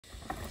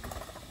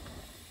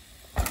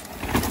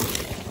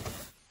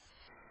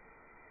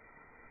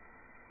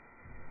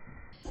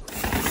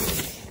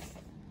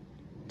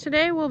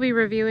Today we'll be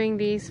reviewing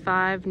these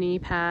 5 knee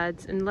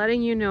pads and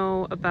letting you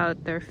know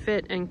about their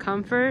fit and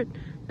comfort,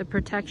 the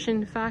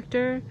protection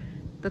factor,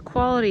 the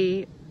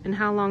quality and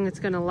how long it's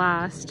going to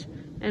last,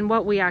 and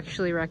what we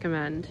actually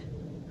recommend.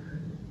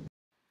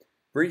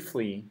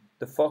 Briefly,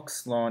 the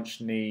Fox launched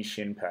knee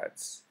shin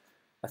pads.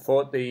 I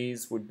thought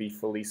these would be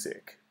fully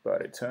sick,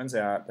 but it turns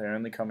out they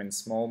only come in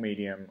small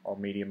medium or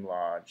medium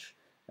large,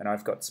 and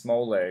I've got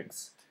small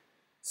legs,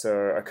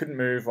 so I couldn't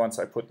move once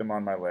I put them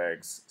on my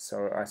legs,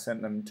 so I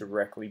sent them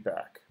directly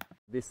back.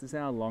 This is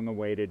our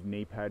long-awaited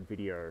knee pad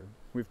video.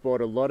 We've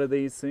bought a lot of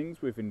these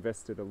things, we've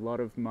invested a lot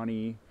of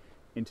money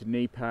into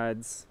knee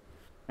pads,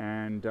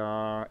 and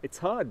it's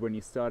hard when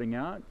you're starting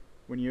out.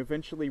 When you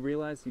eventually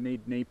realize you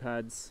need knee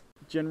pads,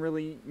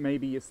 generally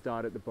maybe you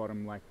start at the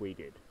bottom like we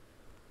did,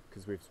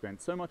 because we've spent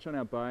so much on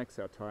our bikes,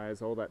 our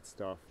tires, all that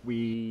stuff.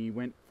 We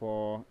went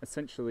for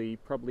essentially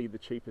probably the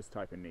cheapest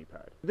type of knee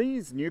pad.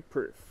 These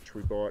Nukeproof, which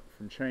we bought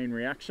from Chain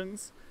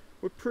Reactions,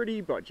 were pretty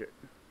budget.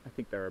 I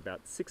think they're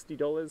about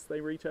 $60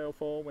 they retail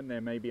for when they're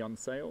maybe on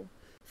sale.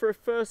 For a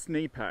first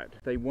knee pad,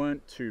 they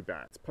weren't too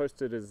bad. It's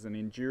posted as an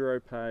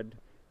Enduro pad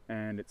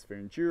and it's for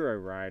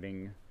Enduro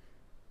riding.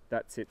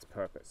 That's its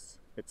purpose.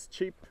 It's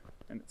cheap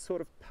and it's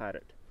sort of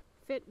padded.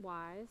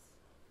 Fit-wise,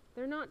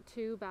 they're not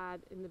too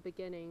bad in the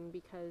beginning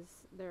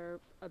because they're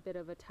a bit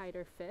of a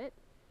tighter fit,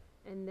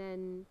 and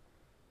then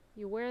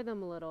you wear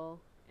them a little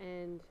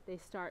and they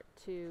start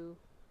to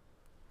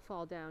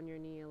fall down your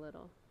knee a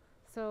little.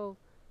 So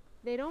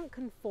they don't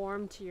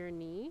conform to your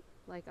knee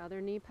like other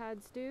knee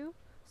pads do,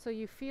 so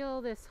you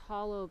feel this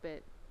hollow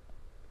bit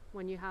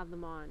when you have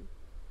them on.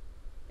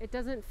 It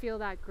doesn't feel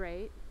that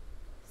great,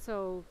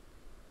 so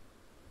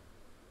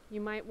you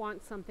might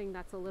want something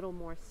that's a little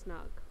more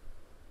snug.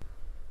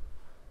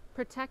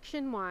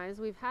 Protection wise,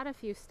 we've had a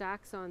few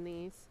stacks on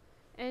these,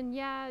 and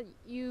yeah,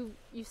 you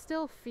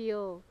still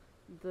feel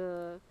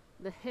the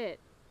hit,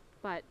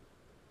 but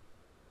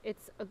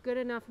it's a good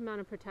enough amount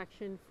of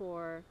protection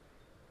for,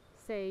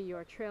 say,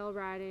 your trail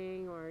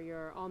riding or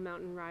your all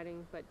mountain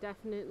riding, but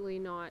definitely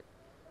not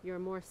your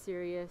more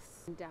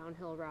serious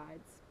downhill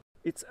rides.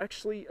 It's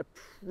actually a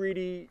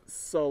pretty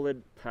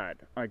solid pad,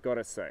 I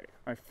gotta say.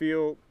 I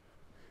feel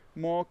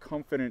more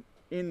confident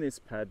in this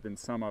pad than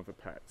some other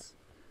pads.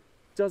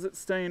 Does it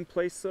stay in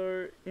place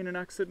though in an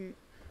accident?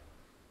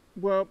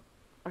 Well,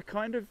 I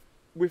kind of,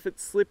 with it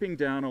slipping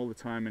down all the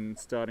time and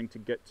starting to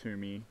get to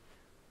me,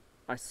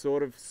 I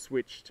sort of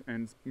switched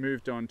and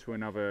moved on to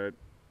another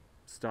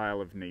style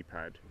of knee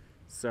pad.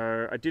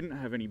 So I didn't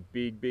have any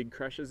big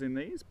crashes in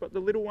these, but the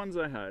little ones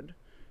I had,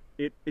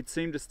 it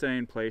seemed to stay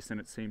in place and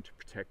it seemed to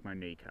protect my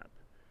kneecap.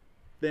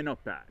 They're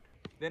not bad.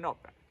 They're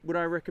not bad. Would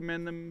I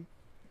recommend them?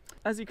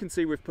 As you can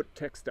see, we've put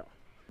texture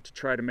to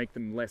try to make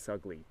them less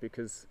ugly,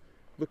 because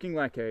looking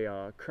like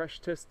a crash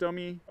test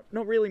dummy,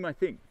 not really my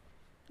thing.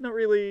 Not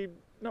really,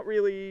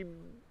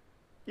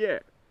 yeah.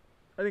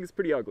 I think it's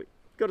pretty ugly.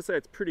 Gotta say,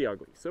 it's pretty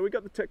ugly. So we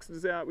got the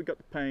textures out, we got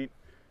the paint,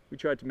 we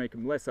tried to make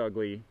them less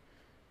ugly.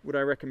 Would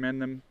I recommend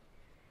them?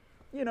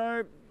 You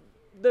know,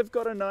 they've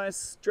got a nice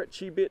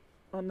stretchy bit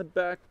on the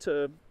back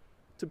to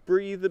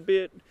breathe a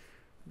bit,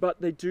 but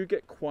they do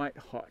get quite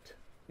hot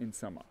in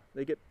summer.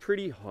 They get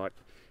pretty hot,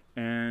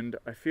 and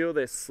I feel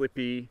they're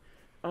slippy.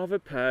 Other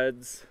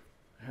pads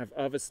have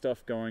other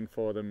stuff going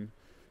for them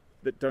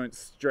that don't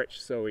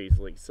stretch so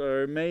easily.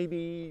 So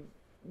maybe,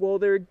 well,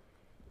 they're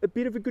a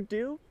bit of a good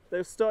deal.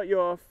 They'll start you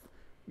off,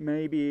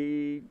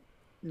 maybe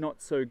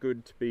not so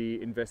good to be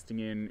investing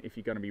in if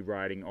you're going to be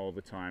riding all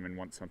the time and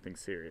want something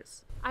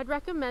serious. I'd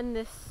recommend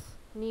this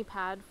knee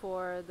pad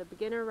for the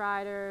beginner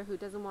rider who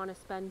doesn't want to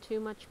spend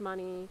too much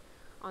money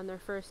on their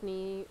first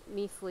knee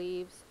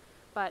sleeves,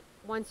 but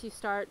once you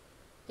start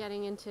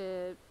getting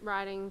into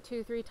riding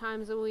 2-3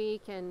 times a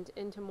week and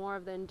into more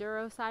of the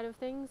enduro side of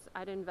things,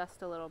 I'd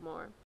invest a little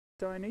more.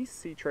 Dainese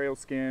Sea Trail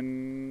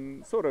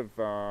Skin, sort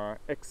of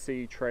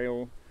XC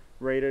Trail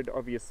rated,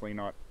 obviously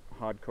not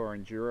hardcore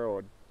enduro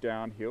or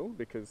downhill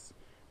because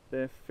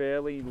they're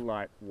fairly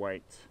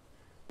lightweight.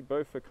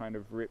 Both are kind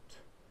of ripped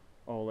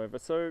all over,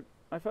 so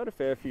I've had a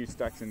fair few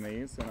stacks in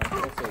these and I've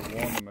also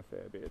worn them a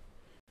fair bit.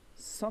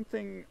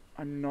 Something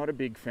I'm not a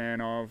big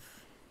fan of,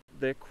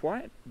 they're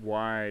quite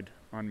wide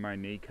on my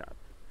kneecap.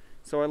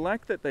 So I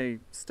like that they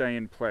stay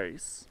in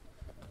place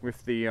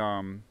with the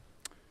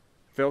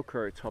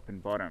Velcro top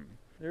and bottom.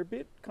 They're a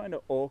bit kind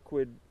of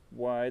awkward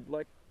wide,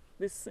 like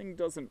this thing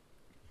doesn't,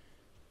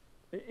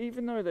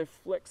 even though they're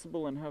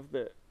flexible and have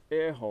the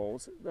air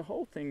holes, the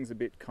whole thing's a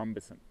bit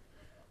cumbersome.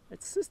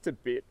 It's just a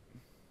bit,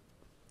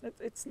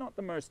 it's not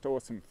the most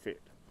awesome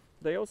fit.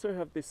 They also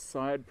have this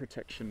side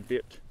protection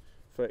bit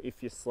for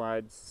if you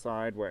slide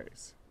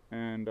sideways.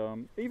 And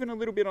even a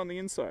little bit on the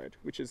inside,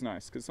 which is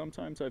nice, because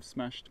sometimes I've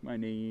smashed my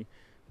knee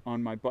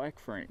on my bike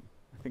frame.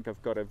 I think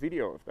I've got a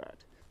video of that.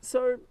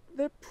 So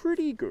they're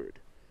pretty good.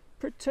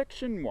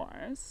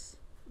 Protection-wise,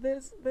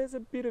 there's a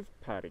bit of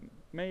padding,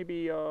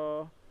 maybe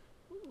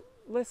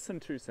less than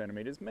 2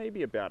 centimeters,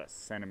 maybe about 1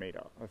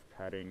 centimeter of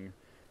padding.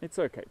 It's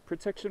okay.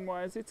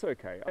 Protection-wise, it's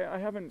okay. I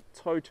haven't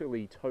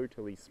totally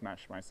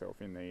smashed myself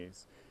in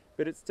these,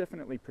 but it's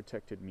definitely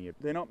protected me.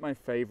 They're not my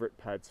favorite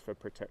pads for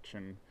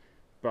protection,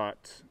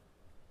 but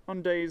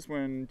on days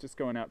when just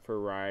going out for a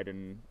ride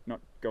and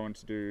not going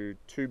to do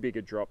too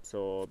bigger drops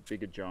or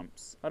bigger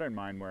jumps, I don't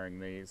mind wearing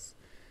these.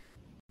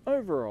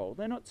 Overall,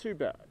 they're not too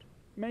bad.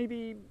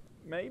 Maybe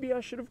I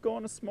should have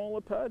gone a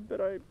smaller pad,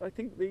 but I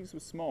think these were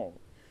small.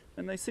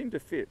 And they seem to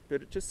fit,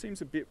 but it just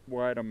seems a bit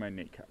wide on my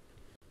kneecap.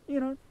 You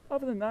know,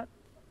 other than that,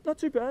 not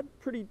too bad.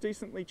 Pretty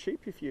decently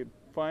cheap if you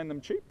find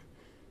them cheap.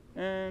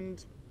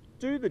 And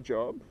do the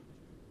job.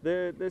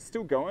 They're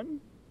still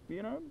going,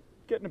 you know,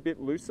 getting a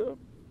bit looser,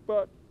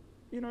 but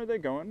you know, they're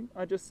going.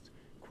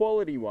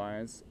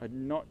 Quality-wise,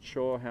 I'm not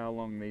sure how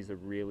long these are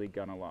really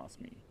gonna last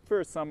me.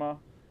 For a summer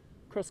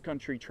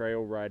cross-country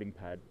trail riding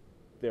pad,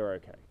 they're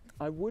okay.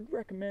 I would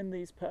recommend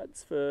these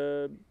pads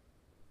for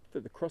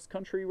the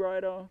cross-country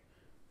rider,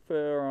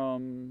 for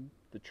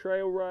the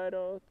trail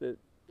rider that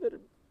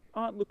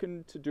aren't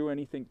looking to do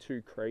anything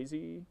too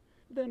crazy.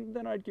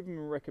 Then I'd give them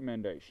a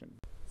recommendation.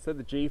 So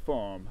the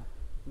G-form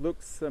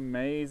looks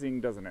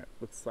amazing, doesn't it?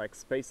 Looks like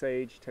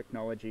space-age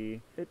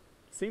technology. It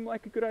seemed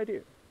like a good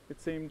idea. It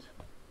seemed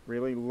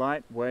really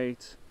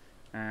lightweight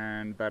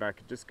and that I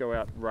could just go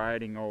out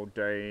riding all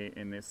day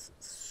in this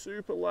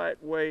super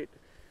lightweight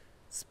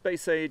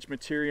space-age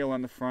material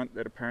on the front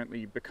that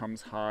apparently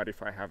becomes hard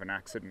if I have an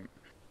accident.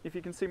 If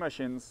you can see my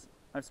shins,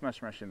 I've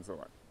smashed my shins a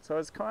lot. So I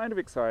was kind of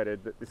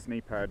excited that this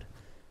knee pad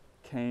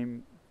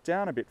came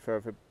down a bit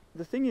further.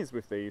 The thing is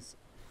with these,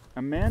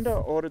 Amanda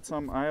ordered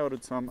some, I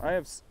ordered some. I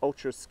have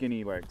ultra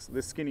skinny legs, the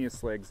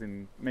skinniest legs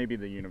in maybe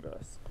the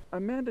universe.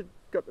 Amanda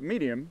got the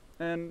medium,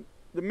 and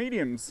the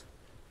mediums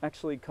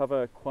actually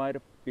cover quite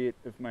a bit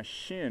of my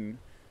shin,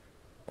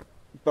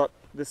 but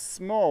the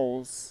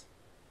smalls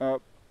are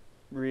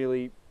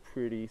really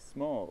pretty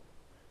small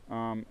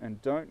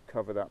and don't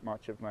cover that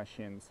much of my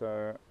shin.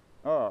 So,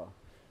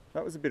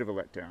 that was a bit of a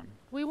letdown.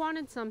 We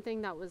wanted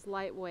something that was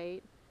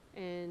lightweight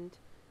and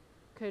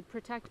could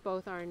protect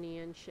both our knee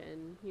and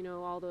shin. You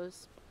know, all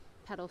those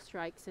pedal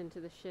strikes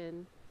into the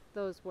shin,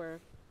 those were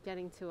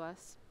getting to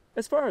us.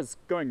 As far as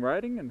going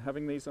riding and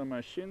having these on my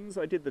shins,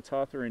 I did the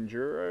Tartha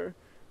Enduro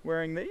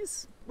wearing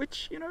these,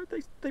 which, you know,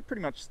 they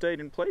pretty much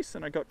stayed in place,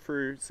 and I got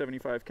through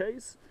 75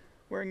 Ks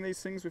wearing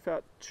these things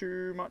without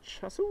too much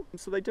hassle.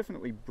 So they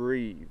definitely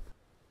breathe.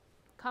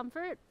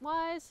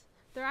 Comfort-wise,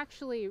 they're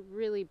actually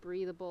really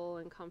breathable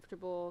and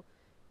comfortable.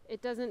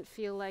 It doesn't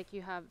feel like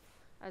you have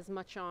as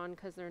much on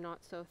because they're not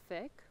so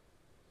thick.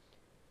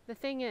 The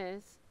thing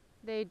is,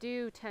 they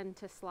do tend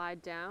to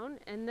slide down,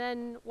 and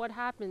then what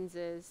happens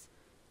is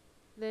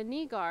the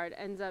knee guard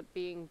ends up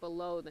being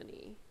below the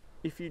knee.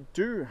 If you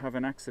do have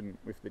an accident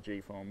with the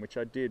G-form, which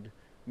I did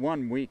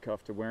 1 week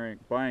after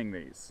buying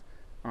these,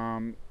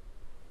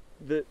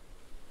 the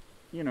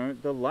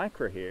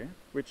Lycra here,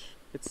 which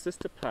it's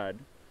just a pad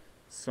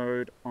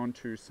sewed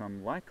onto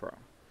some Lycra,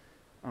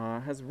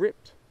 has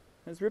ripped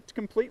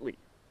completely.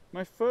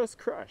 My first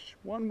crash,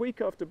 1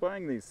 week after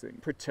buying these things.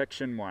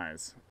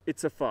 Protection-wise,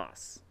 it's a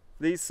farce.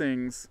 These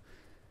things,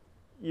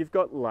 you've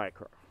got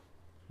Lycra.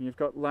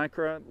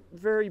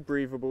 Very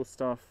breathable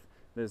stuff.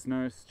 There's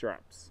no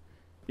straps.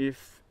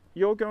 If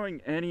you're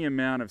going any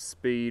amount of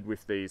speed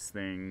with these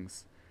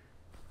things,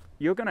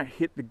 you're gonna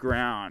hit the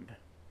ground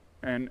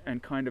and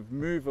kind of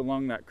move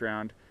along that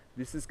ground.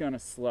 This is gonna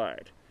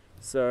slide.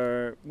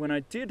 So when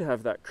I did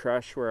have that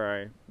crash where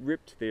I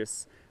ripped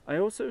this, I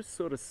also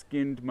sort of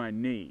skinned my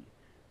knee.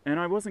 And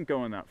I wasn't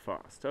going that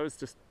fast. I was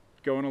just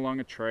going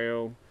along a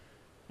trail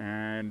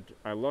and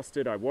I lost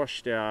it. I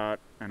washed out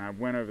and I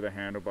went over the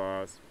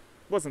handlebars.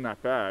 Wasn't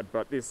that bad,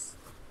 but this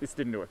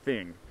didn't do a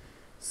thing.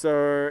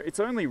 So it's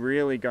only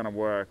really gonna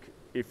work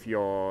if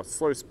you're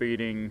slow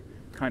speeding,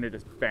 kind of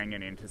just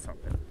banging into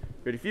something.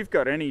 But if you've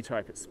got any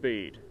type of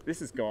speed,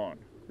 this is gone.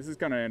 This is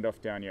gonna end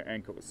off down your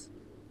ankles.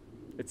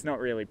 It's not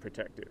really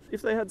protective.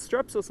 If they had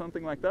straps or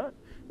something like that,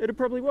 it'd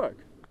probably work.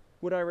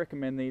 Would I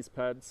recommend these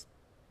pads?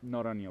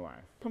 Not on your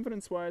life.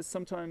 Confidence-wise,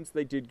 sometimes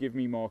they did give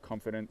me more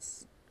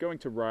confidence. Going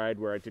to ride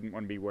where I didn't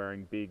want to be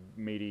wearing big,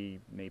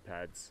 meaty knee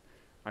pads,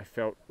 I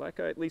felt like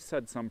I at least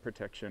had some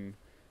protection,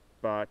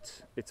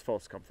 but it's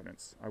false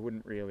confidence. I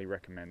wouldn't really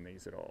recommend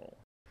these at all.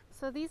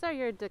 So these are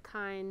your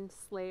Dakine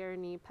Slayer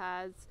knee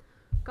pads.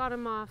 Got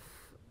them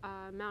off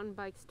Mountain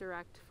Bikes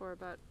Direct for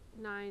about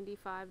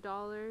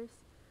 $95.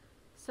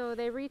 So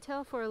they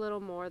retail for a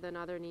little more than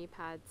other knee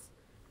pads,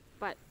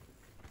 but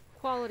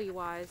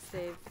quality-wise,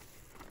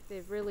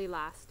 they've really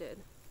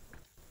lasted.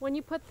 When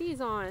you put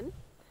these on,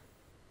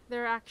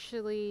 they're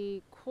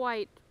actually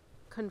quite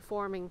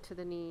conforming to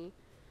the knee.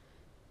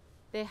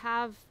 They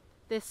have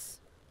this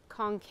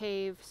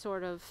concave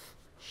sort of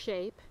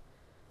shape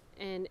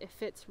and it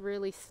fits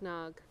really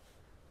snug.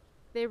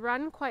 They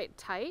run quite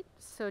tight,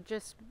 so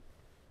just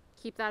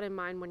keep that in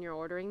mind when you're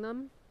ordering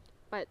them,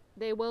 but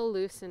they will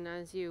loosen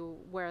as you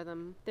wear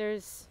them.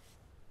 There's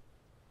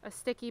a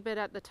sticky bit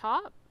at the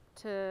top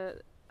to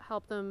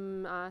help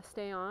them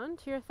stay on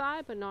to your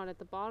thigh, but not at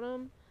the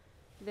bottom.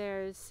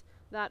 There's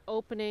that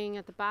opening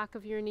at the back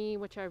of your knee,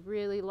 which I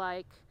really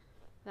like.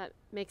 That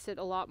makes it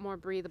a lot more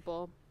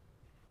breathable.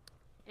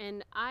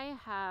 and I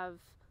have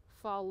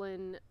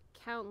fallen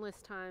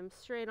countless times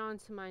straight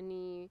onto my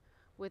knee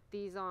with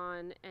these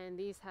on, and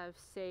these have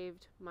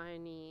saved my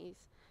knees.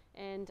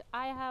 And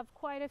I have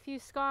quite a few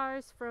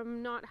scars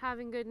from not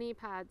having good knee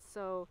pads,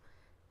 so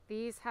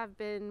these have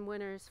been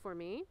winners for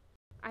me.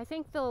 I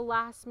think they'll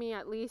last me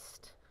at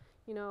least,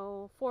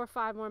 4 or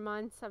 5 more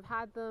months. I've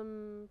had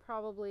them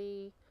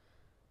probably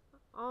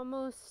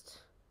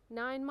almost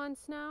 9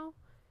 months now.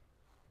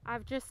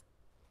 I've just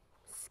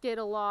skid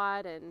a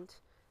lot and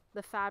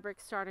the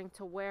fabric's starting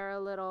to wear a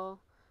little,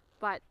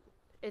 but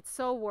it's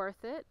so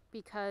worth it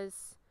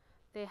because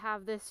they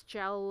have this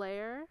gel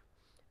layer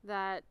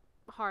that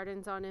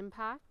hardens on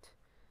impact,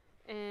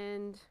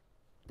 and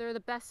they're the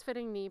best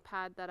fitting knee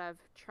pad that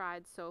I've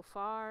tried so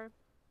far.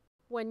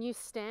 When you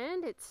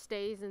stand, it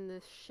stays in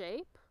this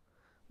shape,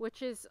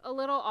 which is a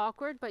little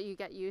awkward, but you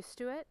get used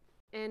to it,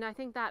 and I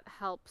think that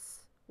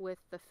helps with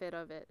the fit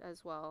of it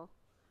as well.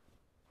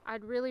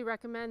 I'd really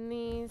recommend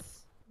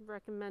these.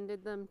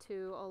 Recommended them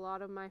to a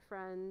lot of my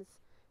friends,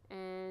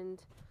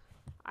 and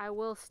I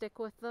will stick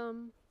with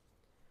them.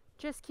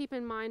 Just keep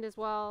in mind as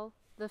well,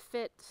 the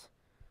fit.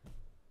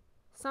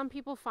 Some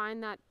people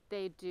find that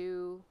they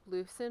do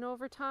loosen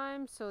over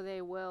time, so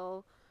they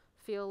will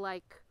feel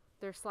like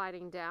they're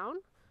sliding down.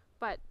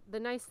 But the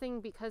nice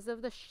thing, because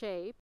of the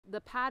shape,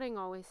 the padding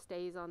always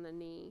stays on the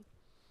knee.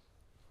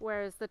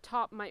 Whereas the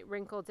top might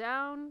wrinkle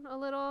down a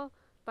little,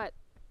 but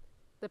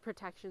the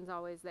protection's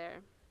always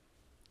there.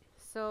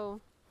 So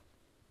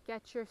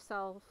get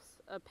yourselves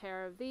a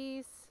pair of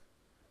these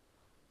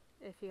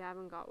if you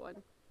haven't got one.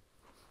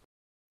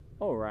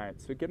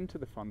 Alright, so getting to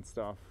the fun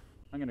stuff,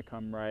 I'm going to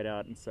come right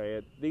out and say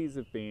it. These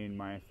have been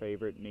my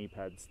favourite knee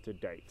pads to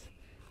date.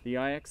 The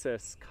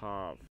IXS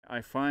Carve.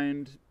 I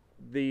find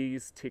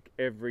these tick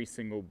every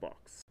single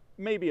box.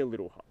 Maybe a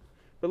little hot.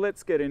 But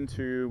let's get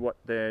into what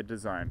they're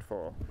designed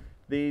for.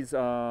 These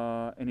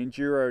are an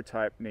Enduro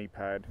type knee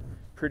pad,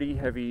 pretty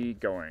heavy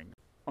going.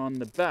 On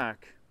the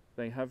back,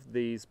 they have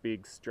these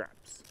big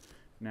straps.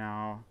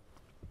 Now,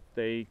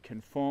 they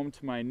conform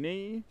to my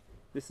knee.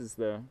 This is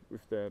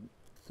with the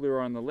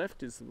fluoro on the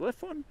left is the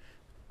left one.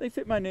 They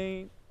fit my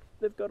knee.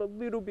 They've got a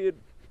little bit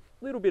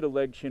of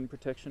leg shin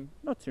protection,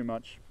 not too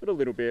much, but a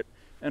little bit.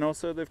 And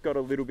also they've got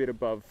a little bit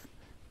above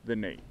the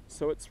knee.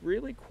 So it's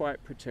really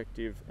quite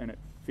protective and it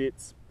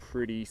fits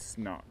pretty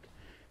snug.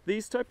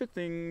 These type of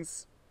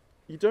things,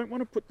 you don't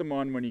want to put them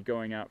on when you're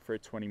going out for a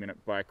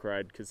 20-minute bike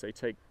ride because they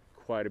take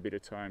quite a bit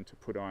of time to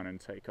put on and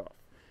take off.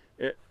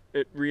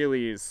 It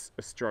really is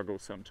a struggle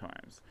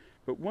sometimes.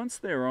 But once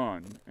they're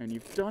on and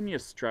you've done your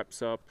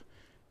straps up,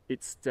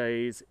 it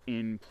stays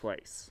in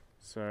place.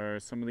 So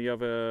some of the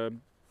other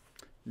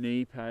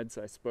knee pads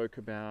I spoke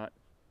about,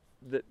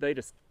 they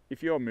just,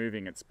 if you're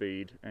moving at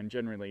speed, and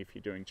generally if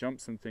you're doing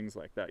jumps and things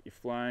like that, you're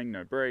flying,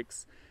 no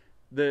brakes,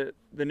 the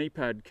knee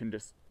pad can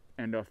just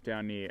end off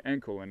down near your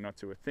ankle and not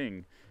do a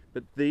thing.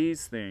 But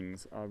these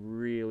things are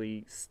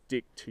really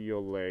stick to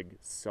your leg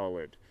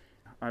solid.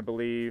 I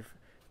believe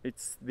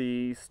it's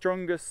the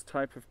strongest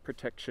type of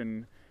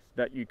protection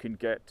that you can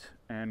get,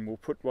 and we'll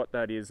put what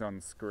that is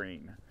on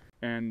screen.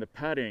 And the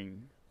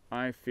padding,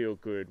 I feel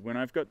good. When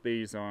I've got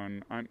these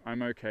on,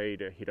 I'm okay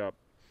to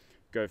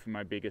go for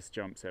my biggest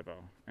jumps ever.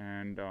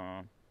 And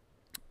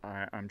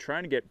I'm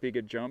trying to get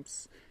bigger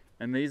jumps,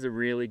 and these are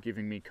really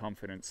giving me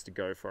confidence to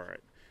go for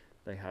it.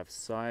 They have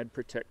side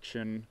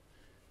protection,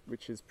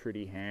 which is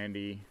pretty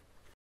handy.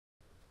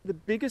 The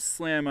biggest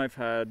slam I've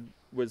had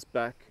was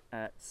back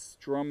at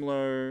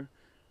Stromlo,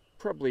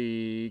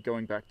 probably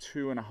going back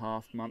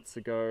 2.5 months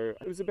ago.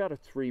 It was about a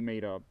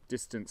 3-meter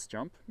distance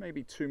jump,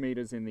 maybe 2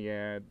 meters in the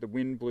air. The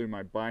wind blew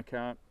my bike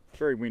out.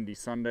 Very windy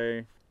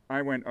Sunday.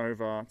 I went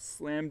over,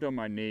 slammed on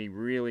my knee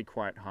really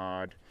quite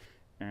hard,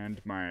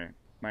 and my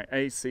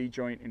AC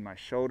joint in my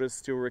shoulder's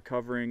still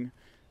recovering,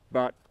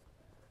 but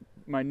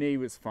my knee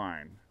was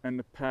fine, and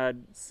the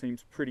pad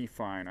seems pretty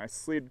fine. I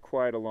slid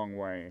quite a long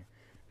way,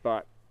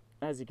 but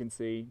as you can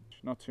see,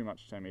 not too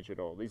much damage at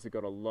all. These have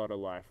got a lot of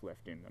life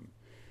left in them.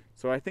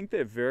 So I think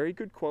they're very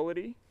good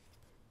quality,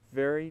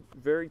 very,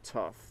 very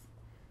tough.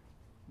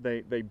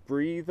 They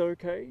breathe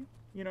okay.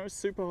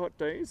 Super hot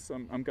days,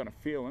 I'm gonna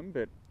feel them,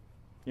 but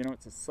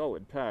it's a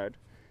solid pad.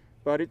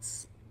 But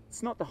it's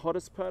not the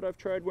hottest pad I've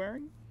tried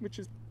wearing, which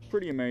is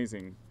pretty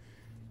amazing.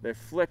 They're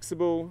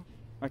flexible.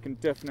 I can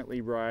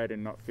definitely ride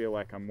and not feel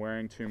like I'm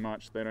wearing too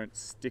much. They don't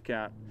stick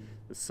out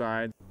the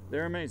sides.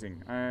 They're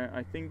amazing.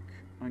 I think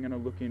I'm gonna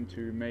look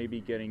into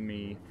maybe getting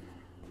me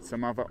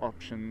some other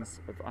options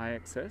of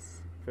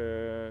IXS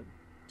for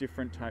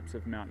different types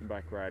of mountain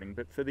bike riding.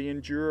 But for the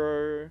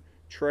enduro,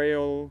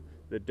 trail,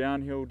 the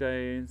downhill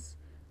days,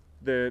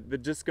 the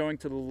just going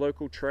to the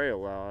local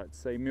trail,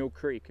 say Mill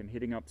Creek, and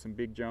hitting up some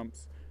big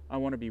jumps, I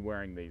want to be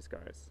wearing these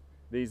guys.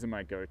 These are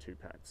my go-to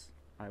pads.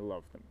 I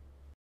love them.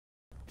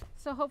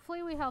 So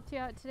hopefully we helped you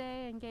out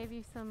today and gave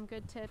you some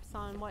good tips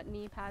on what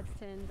knee pads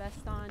to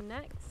invest on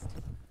next.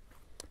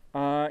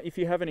 If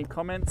you have any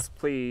comments,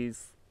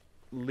 please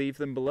leave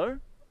them below.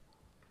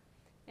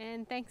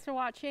 And thanks for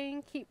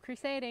watching. Keep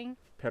crusading.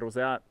 Pedals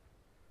out.